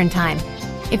 p.m. Eastern Time.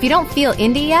 If you don't feel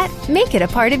indie yet, make it a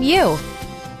part of you.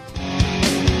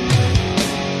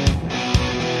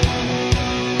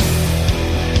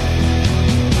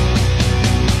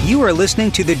 You are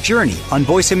listening to The Journey on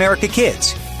Voice America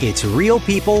Kids. It's real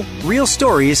people, real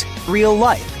stories, real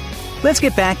life. Let's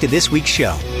get back to this week's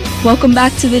show. Welcome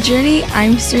back to The Journey.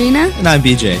 I'm Sarina. And I'm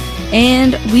BJ.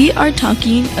 And we are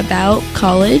talking about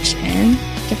college and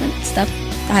different stuff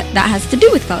that has to do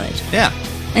with college. Yeah.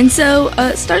 And so,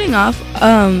 starting off,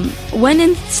 when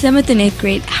in 7th and 8th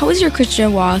grade, how was your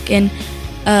Christian walk? And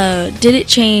did it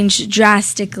change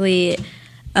drastically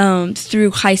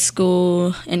through high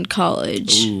school and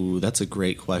college? Ooh, that's a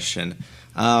great question.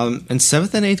 In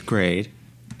 7th and 8th grade,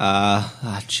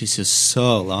 Jesus,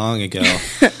 so long ago.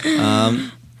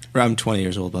 I'm 20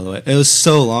 years old, by the way. It was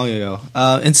so long ago.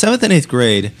 In 7th and 8th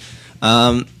grade,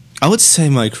 I would say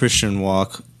my Christian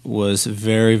walk was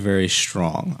very, very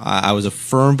strong. I was a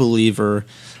firm believer,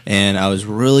 and I was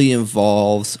really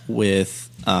involved with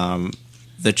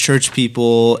the church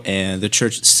people and the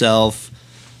church itself.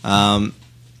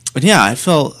 But yeah, I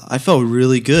felt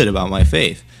really good about my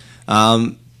faith,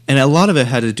 and a lot of it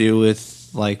had to do with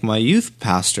like my youth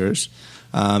pastors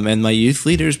and my youth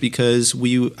leaders, because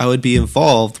I would be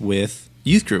involved with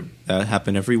youth group that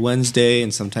happened every Wednesday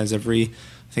and sometimes every,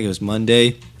 I think it was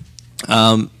Monday,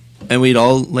 and we'd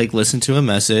all like listen to a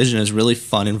message, and it was a really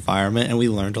fun environment, and we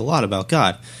learned a lot about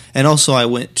God. And also, I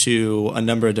went to a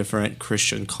number of different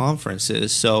Christian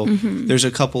conferences. So there's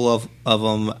a couple of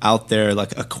them out there,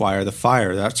 like Acquire the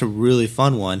Fire. That's a really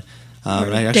fun one.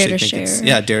 I actually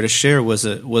think Dare to Share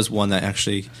was one that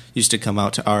actually used to come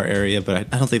out to our area, but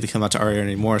I don't think they come out to our area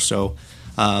anymore. So,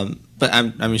 but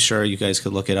I'm sure you guys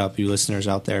could look it up, you listeners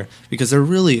out there, because they're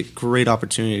really great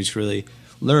opportunities to really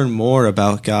learn more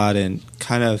about God and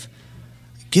kind of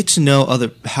get to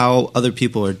know how other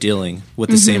people are dealing with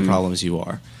the same problems you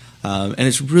are. And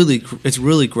it's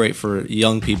really great for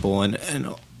young people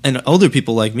and older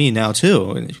people like me now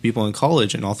too, and people in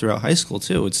college and all throughout high school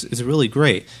too. It's really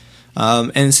great.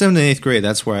 And in 7th and 8th grade,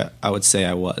 that's where I would say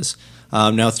I was.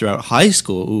 Now throughout high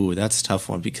school, that's a tough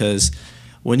one, because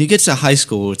when you get to high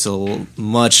school, it's a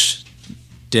much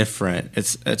different.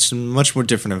 It's a much more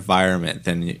different environment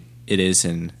than it is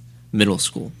in middle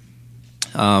school.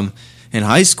 In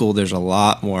high school, there's a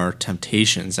lot more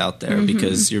temptations out there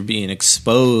because you're being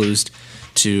exposed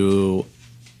to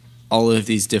all of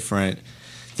these different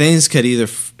things. Could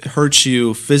either hurt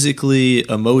you physically,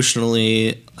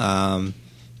 emotionally.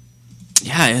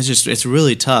 It's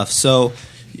really tough. So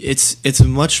it's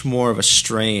much more of a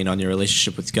strain on your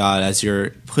relationship with God as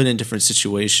you're put in different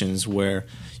situations where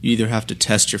you either have to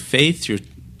test your faith,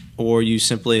 or you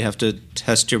simply have to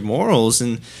test your morals,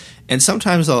 and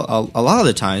sometimes a lot of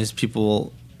the times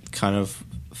people kind of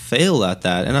fail at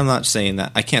that. And I'm not saying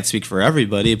that, I can't speak for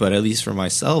everybody, but at least for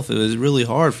myself, it was really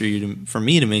hard for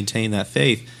me to maintain that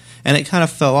faith, and it kind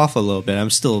of fell off a little bit. I'm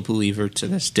still a believer to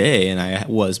this day, and I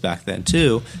was back then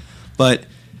too, but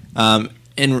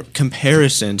in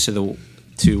comparison to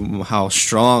how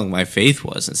strong my faith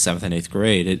was in 7th and 8th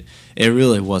grade, it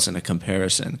really wasn't a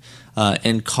comparison.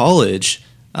 In college,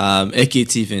 it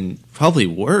gets even probably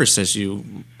worse as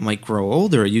you might grow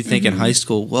older. You think in high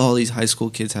school, well, these high school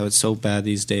kids have it so bad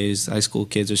these days. High school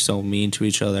kids are so mean to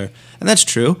each other. And that's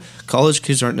true. College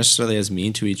kids aren't necessarily as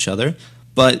mean to each other.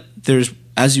 But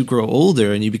as you grow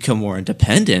older and you become more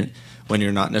independent, when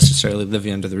you're not necessarily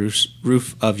living under the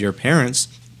roof of your parents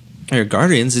or your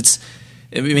guardians,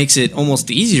 it makes it almost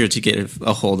easier to get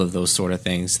a hold of those sort of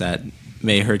things that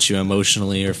may hurt you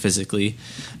emotionally or physically,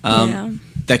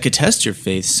 that could test your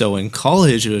faith. So in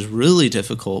college, it was really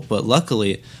difficult, but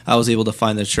luckily I was able to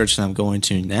find the church that I'm going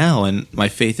to now, and my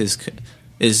faith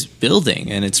is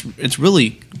building, and it's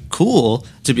really cool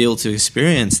to be able to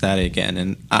experience that again.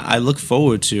 And I look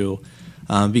forward to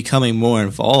becoming more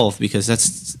involved, because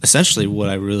that's essentially what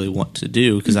I really want to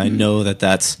do, because I know that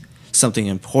that's something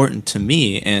important to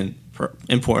me and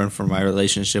important for my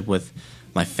relationship with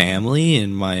my family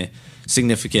and my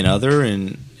significant other,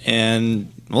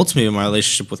 and ultimately my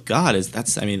relationship with God.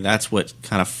 That's what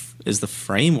kind of is the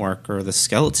framework or the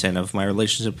skeleton of my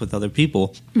relationship with other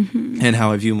people, and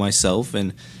how I view myself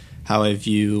and how I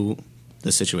view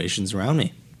the situations around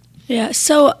me. Yeah,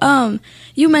 so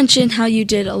you mentioned how you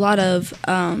did a lot of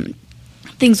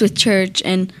things with church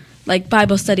and like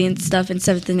Bible study and stuff in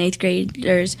 7th and 8th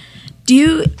graders. Do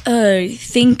you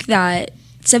think that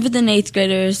 7th and 8th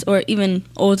graders, or even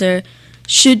older,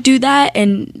 should do that,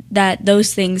 and that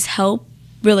those things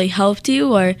really helped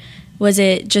you? Or was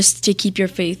it just to keep your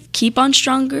faith keep being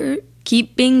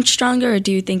stronger, or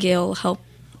do you think it'll help?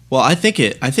 Well, I think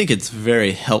it's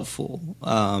very helpful.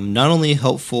 Not only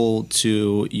helpful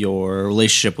to your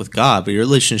relationship with God, but your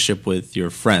relationship with your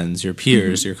friends, your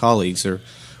peers, your colleagues, or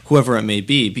whoever it may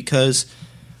be. Because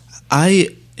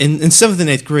in 7th and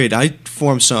 8th grade, I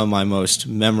formed some of my most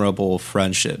memorable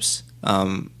friendships,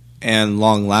 and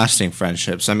long-lasting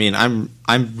friendships. I mean,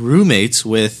 I'm roommates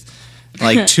with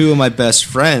like two of my best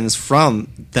friends from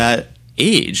that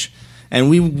age,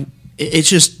 and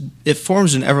it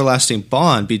forms an everlasting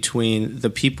bond between the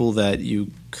people that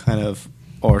you kind of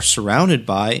are surrounded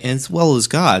by, and as well as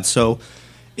God. So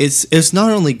it's not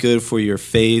only good for your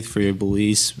faith, for your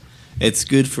beliefs, it's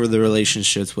good for the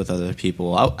relationships with other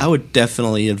people. I would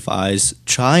definitely advise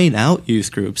trying out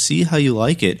youth groups. See how you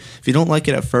like it. If you don't like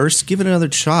it at first, give it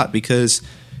another shot, because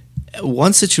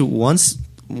one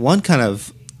kind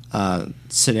of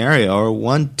scenario or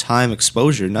one-time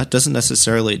exposure doesn't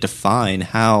necessarily define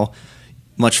how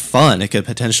much fun it could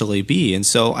potentially be. And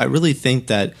so I really think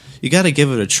that you got to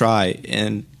give it a try.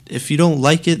 And if you don't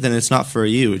like it, then it's not for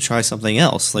you. Try something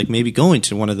else, like maybe going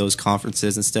to one of those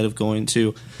conferences instead of going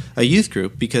to a youth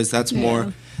group, because that's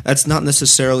not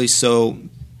necessarily so,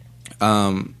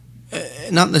 not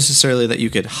necessarily that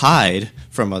you could hide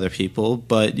from other people,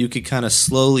 but you could kind of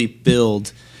slowly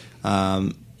build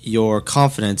your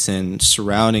confidence in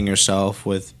surrounding yourself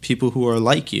with people who are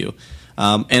like you.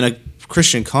 And a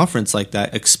Christian conference like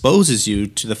that exposes you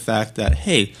to the fact that,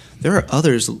 hey, there are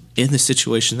others in the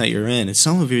situation that you're in, and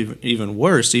some of you even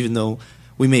worse, even though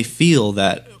we may feel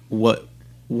that what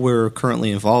we're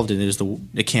currently involved in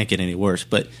it can't get any worse.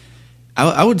 But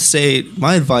I would say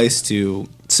my advice to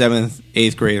 7th,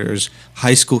 8th graders,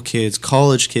 high school kids,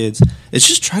 college kids, is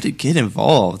just try to get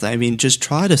involved. I mean, just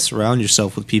try to surround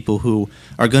yourself with people who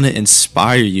are going to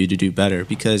inspire you to do better,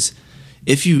 because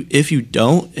if you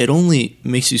don't, it only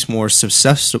makes you more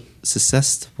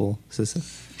susceptible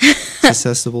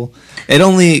Susceptible. It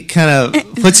only kind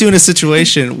of puts you in a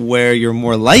situation where you're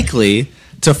more likely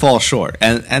to fall short,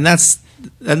 and that's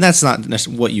not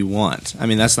what you want. I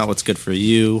mean, that's not what's good for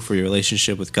you, for your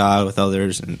relationship with God, with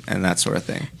others, and that sort of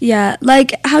thing. Yeah,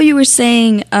 like how you were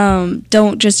saying,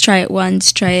 don't just try it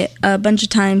once, try it a bunch of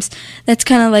times. That's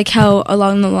kind of like how,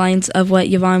 along the lines of what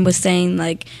Yvonne was saying,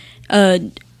 like,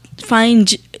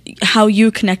 find how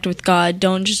you connect with God.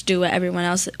 Don't just do what everyone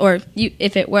else, or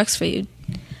if it works for you.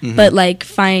 Mm-hmm. But like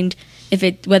find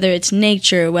whether it's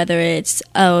nature, whether it's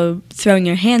throwing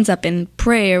your hands up in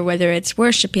prayer, whether it's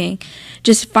worshiping,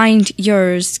 just find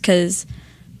yours, because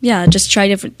just try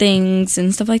different things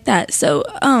and stuff like that. So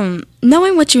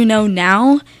knowing what you know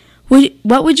now,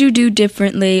 what would you do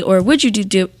differently, or would you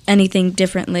do anything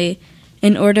differently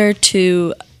in order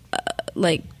to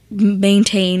like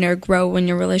maintain or grow in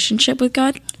your relationship with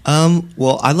God?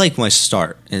 Well, I like my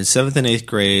start in 7th and 8th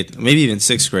grade, maybe even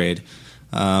 6th grade.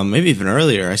 Maybe even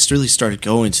earlier, I really started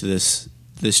going to this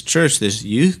church, this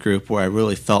youth group where I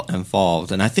really felt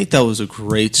involved, and I think that was a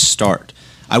great start.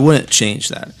 I wouldn't change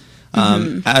that.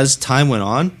 As time went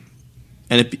on,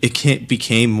 and it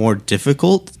became more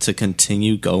difficult to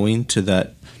continue going to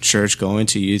that church, going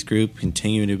to youth group,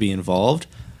 continuing to be involved,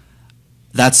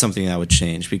 that's something I would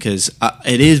change, because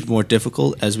it is more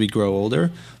difficult as we grow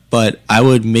older, but I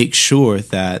would make sure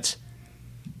that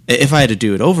if I had to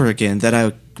do it over again, that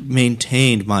I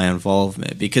maintained my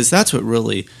involvement, because that's what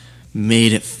really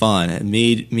made it fun. It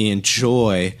made me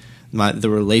enjoy the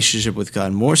relationship with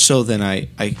God more so than I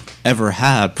ever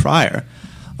had prior.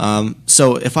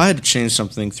 So if I had to change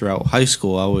something throughout high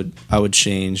school, I would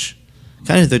change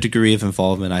kind of the degree of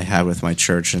involvement I had with my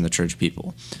church and the church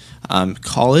people.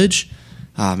 College,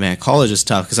 college is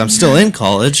tough because I'm still in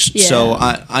college, so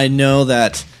I know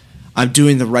that I'm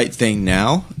doing the right thing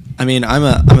now. I mean, I'm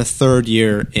a third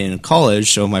year in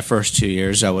college, so my first 2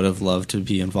 years I would have loved to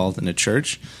be involved in a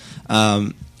church,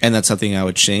 and that's something I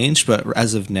would change. But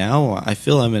as of now, I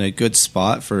feel I'm in a good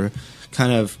spot for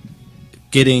kind of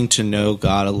getting to know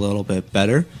God a little bit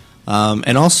better.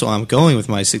 And also, I'm going with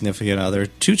my significant other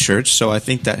to church, so I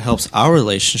think that helps our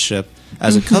relationship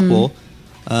as a couple.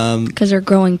 Because they're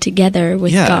growing together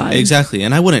with God. Yeah, exactly.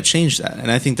 And I wouldn't change that,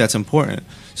 and I think that's important.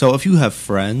 So if you have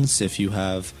friends, if you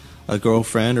have a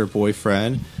girlfriend or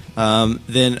boyfriend,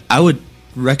 then I would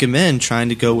recommend trying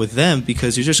to go with them,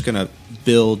 because you're just going to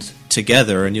build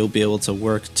together and you'll be able to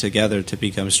work together to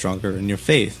become stronger in your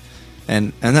faith.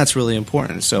 And that's really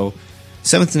important. So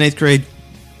 7th and 8th grade,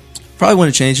 probably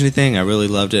wouldn't change anything. I really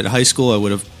loved it. High school, I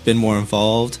would have been more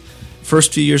involved.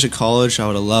 First few years of college, I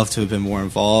would have loved to have been more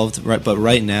involved. But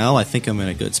right now, I think I'm in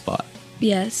a good spot.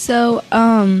 Yeah, so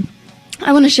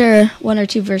I want to share one or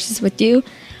two verses with you.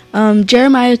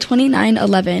 Jeremiah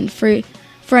 29:11.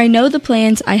 For I know the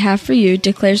plans I have for you,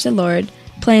 declares the Lord,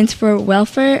 plans for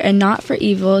welfare and not for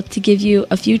evil, to give you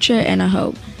a future and a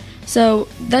hope. So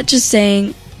that's just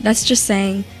saying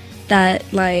that,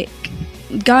 like,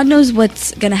 God knows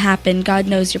what's gonna happen. God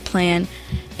knows your plan,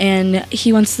 and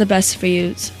He wants the best for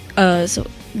you. So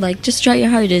like, just try your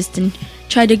hardest and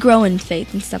try to grow in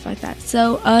faith and stuff like that.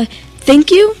 So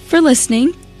thank you for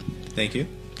listening. Thank you.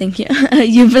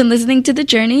 You've been listening to The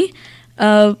Journey.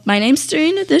 My name's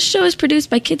Sarina. This show is produced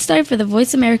by Kidstar for the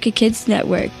Voice America Kids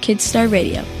Network, Kidstar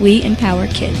Radio. We empower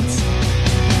kids.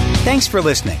 Thanks for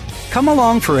listening. Come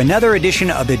along for another edition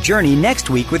of The Journey next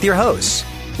week with your hosts.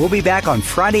 We'll be back on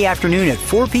Friday afternoon at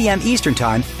 4 p.m. Eastern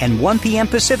Time and 1 p.m.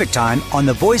 Pacific Time on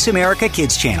the Voice America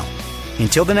Kids channel.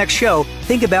 Until the next show,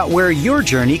 think about where your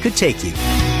journey could take you.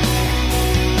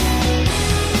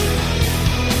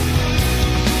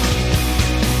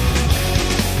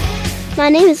 My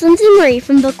name is Lindsay Marie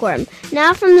from Bookworm.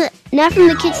 Now from the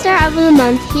Kidstar Album of the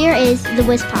Month, here is the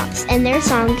Whiz Pops and their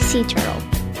song Sea Turtle.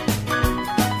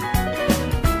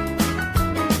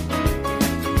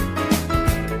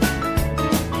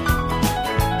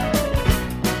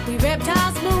 We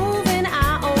reptiles move in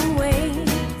our own ways.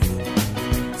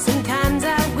 Sometimes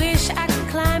I wish I could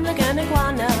climb like an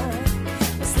iguana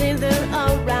or slither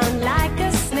around like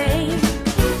a snake.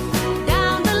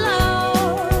 Down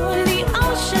below the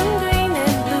ocean green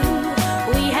and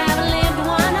blue, we have lived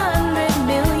 100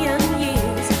 million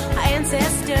years. Our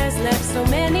ancestors left so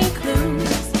many clues.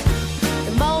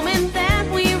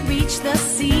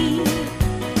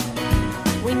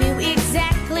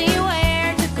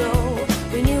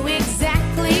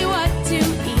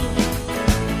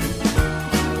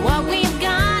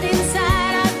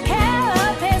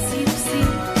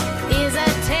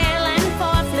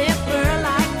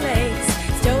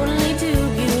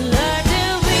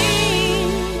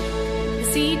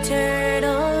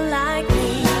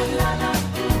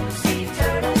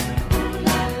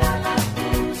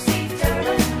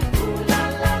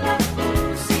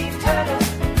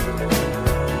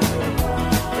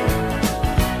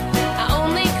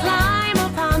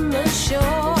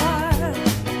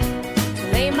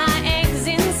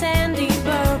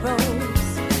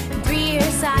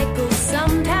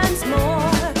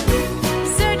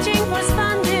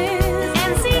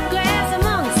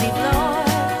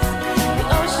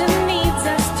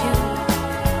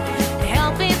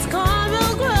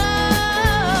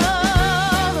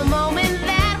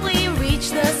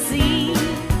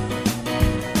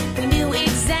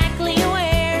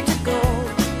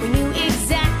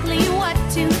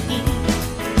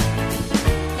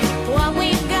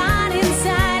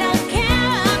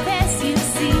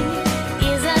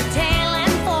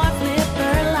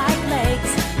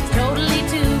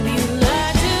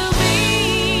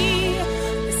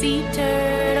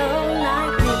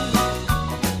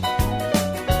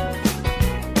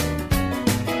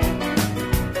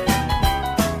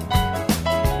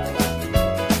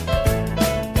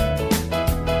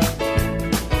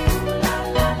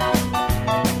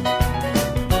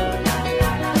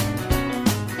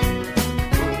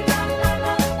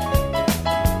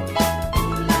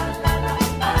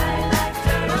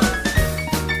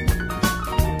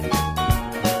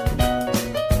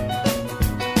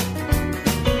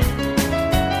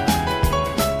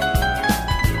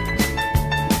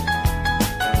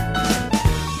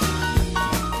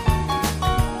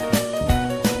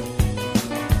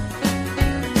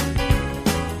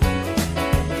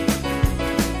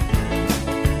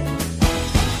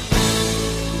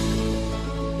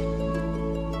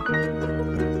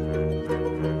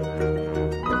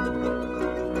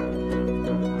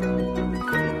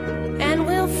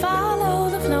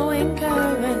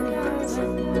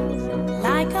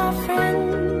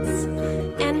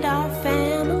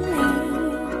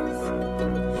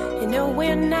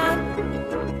 not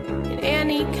in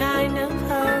any kind of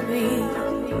hurry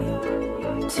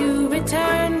to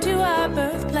return to our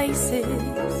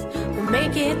birthplaces. We'll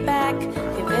make it back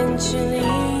eventually.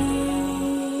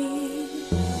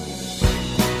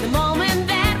 The moment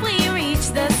that we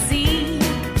reach the sea,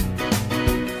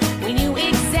 we knew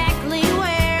exactly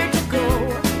where to go.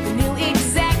 We knew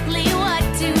exactly what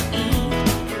to eat.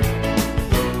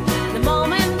 The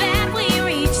moment that we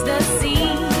reached the sea,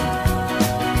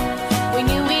 we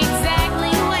knew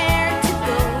exactly where to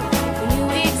go. We knew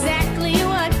exactly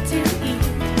what to eat.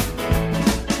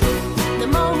 The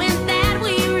moment that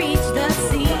we reached the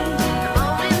sea,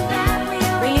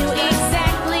 we knew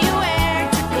exactly where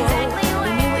to go. We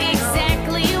knew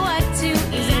exactly what to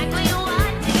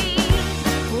eat.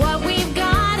 What we've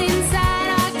got inside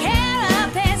our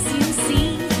carapace, you see,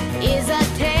 is a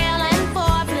tail and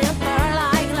four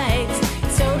flipper-like legs.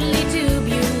 It's totally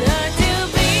tubular to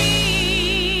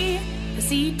be a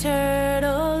sea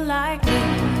turtle like me.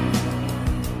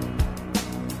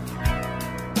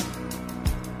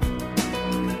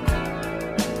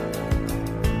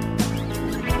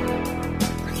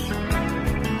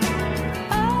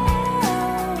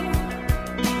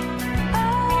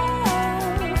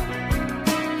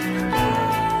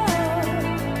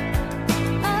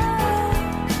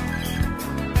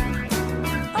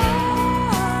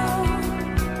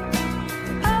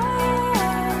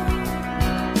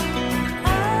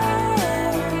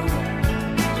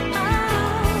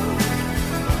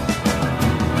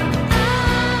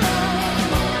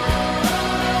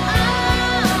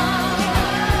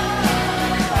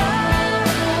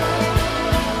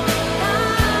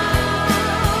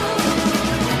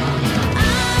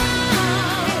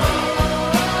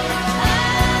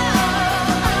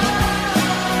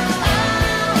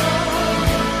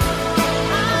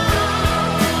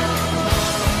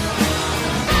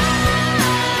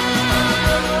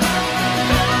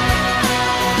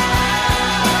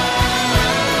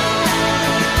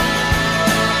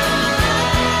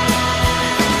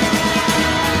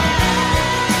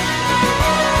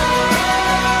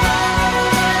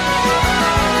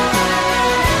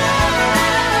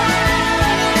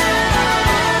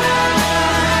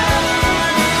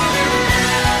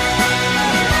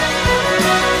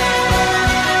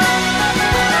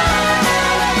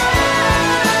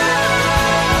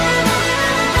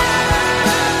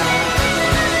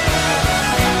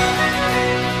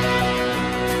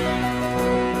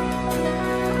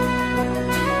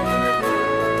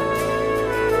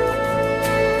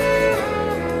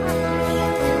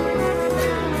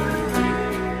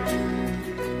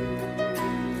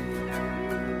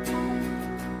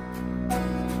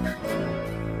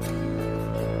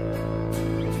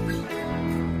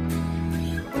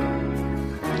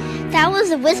 That was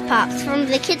the Whiz Pops from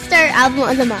the Kidstar album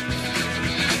of the month.